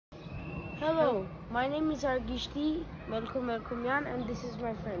Hello, my name is Argishty and this is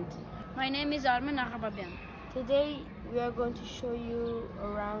my friend. My name is Armen. Today we are going to show you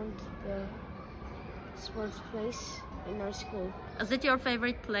around the sports place in our school. Is it your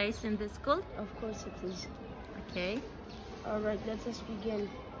favorite place in the school? Of course it is. Okay. Alright, let us begin.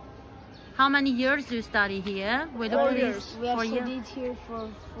 How many years do you study here? 4 years. We have studied here for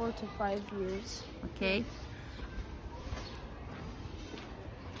 4 to 5 years. Okay.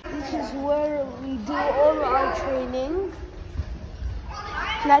 This is where we do all our training.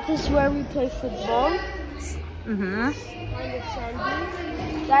 That is where we play football. Mm-hmm. Kind of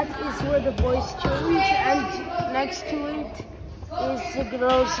sandy. That is where the boys change, and next to it is the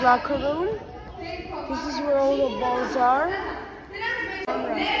girls' locker room. This is where all the balls are.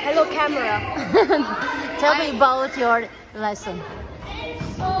 Hello, camera. Tell me about your lesson.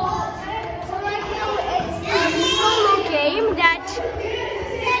 So right now it's a solo game that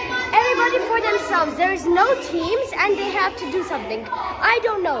everybody for themselves. There's no teams and they have to do something. I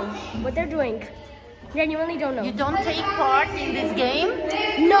don't know what they're doing. Genuinely don't know. You don't take part in this game?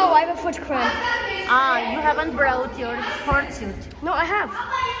 No, I have a foot cramp. You haven't brought your sports suit. No, I have.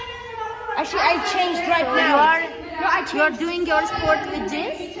 Actually, I changed right So now. you are doing your sport with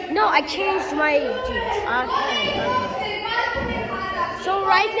jeans? No, I changed my jeans. Okay. So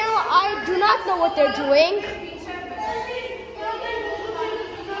right now, I do not know what they're doing.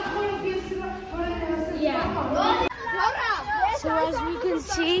 Yeah. So as we can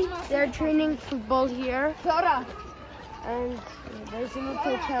see, they're training football here. And there's a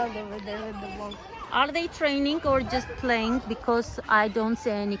little child over there with the ball. Are they training or just playing? Because I don't see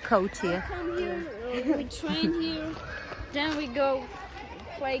any coach here. Come here, we train here, then we go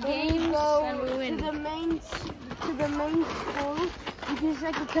play games and we win. To the main school, which is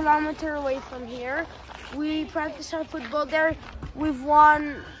like a kilometer away from here. We practice our football there. We've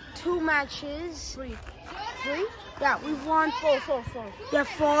won 2 matches. Three? Yeah, we've won four. Yeah,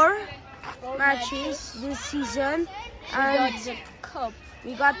 4 matches this season. And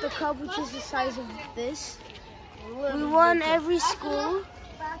we got the cup, which is the size of this. We won every school.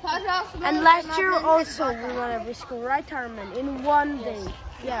 And last year also we won every school, right, Armen? In one day.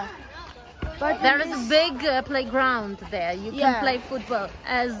 Yeah. But There is a big playground there. You can play football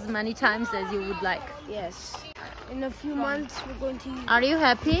as many times as you would like. Yes. In a few months we're going to use... Are you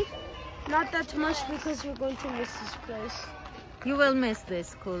happy? Not that much because we're going to miss this place. You will miss this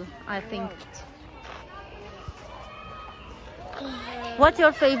school, I think. What's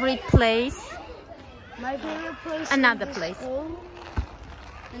your favorite place? My favorite place Another in this place. School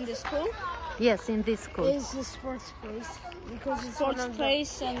In the school? Yes, in this school. is the sports place because it's Sports one of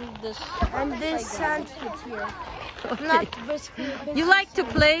place and this. and this sand pit here. Okay. Not basically. You like to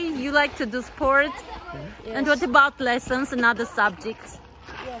play, you like to do sport. Yes. And what about lessons and other subjects?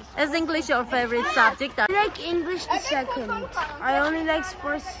 Yes. Is English your favorite subject? I like English the second. I only like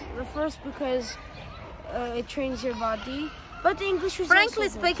sports the first because it trains your body. But English was Frankly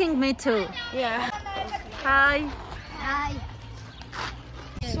also good. speaking, me too. Yeah. Hi. Hi.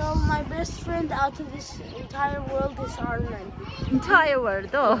 So my best friend out of this entire world is Armen. Entire world,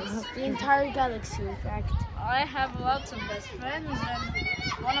 oh. The entire galaxy, in fact. I have lots of best friends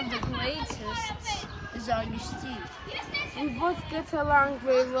and one of the greatest is Argishty. We both get along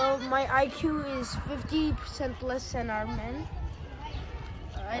very well. My IQ is 50% less than Armen.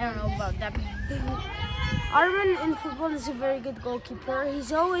 I don't know about that. Armen in football is a very good goalkeeper.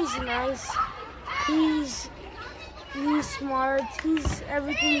 He's always nice. He's smart. He's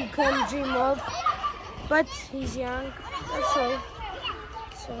everything you can dream of. But he's young. That's all.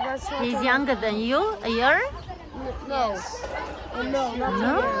 So that's what He's I younger than you? A year? No. No, not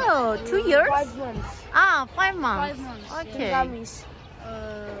No, 2 years? 5 months. 5 months. 5 months. Okay. Gummies.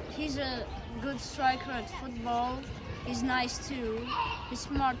 He's a good striker at football. He's nice too. He's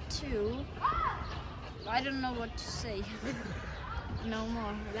smart too. I don't know what to say. No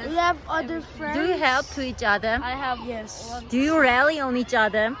more. We have other friends. Do you help to each other? I have Yes. Do you rally on each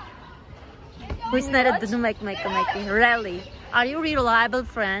other? Rally. Are you reliable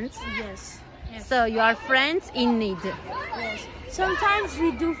friends? Yes. So you are friends in need. Yes. Sometimes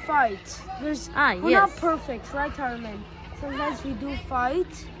we do fight. We're yes. not perfect, right, Armen? Sometimes we do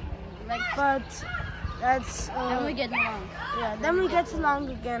fight, but that's and we get along. yeah. Then we get along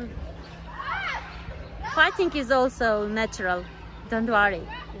again. Fighting is also natural. Don't worry.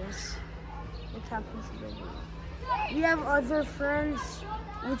 Yes, it happens to everyone. We have other friends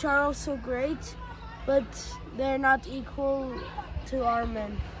which are also great, but they're not equal to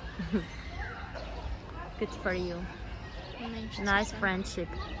Armen. Good for you. Nice friendship.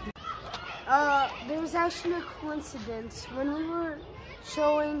 There was actually a coincidence. When we were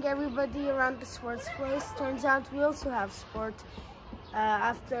showing everybody around the sports place. Turns out we also have sport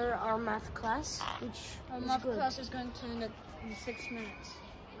after our math class, which Our is math good. class is going to end in 6 minutes.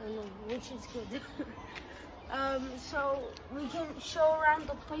 I know, which is good. So we can show around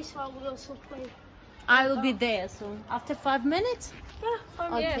the place while we also play. I will be there soon. After 5 minutes? Yeah,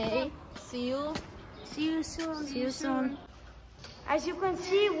 Okay. See you. See you soon. See you soon. As you can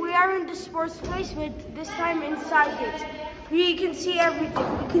see, we are in the sports place, but this time inside it. We can see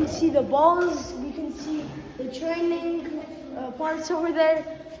everything. We can see the balls. We can see the training parts over there.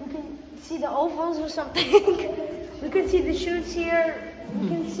 We can see the ovals or something. We can see the shoots here. We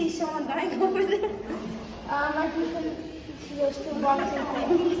can see someone dying over there. Like we can see those two boxing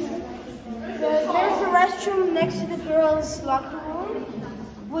things. There's a restroom next to the girls' locker room,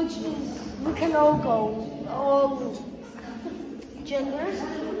 which is we can all go, all genders.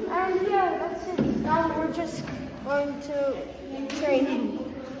 And yeah, that's it. Now we're just going to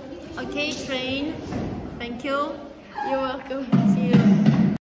train. Okay, train. Thank you. You're welcome.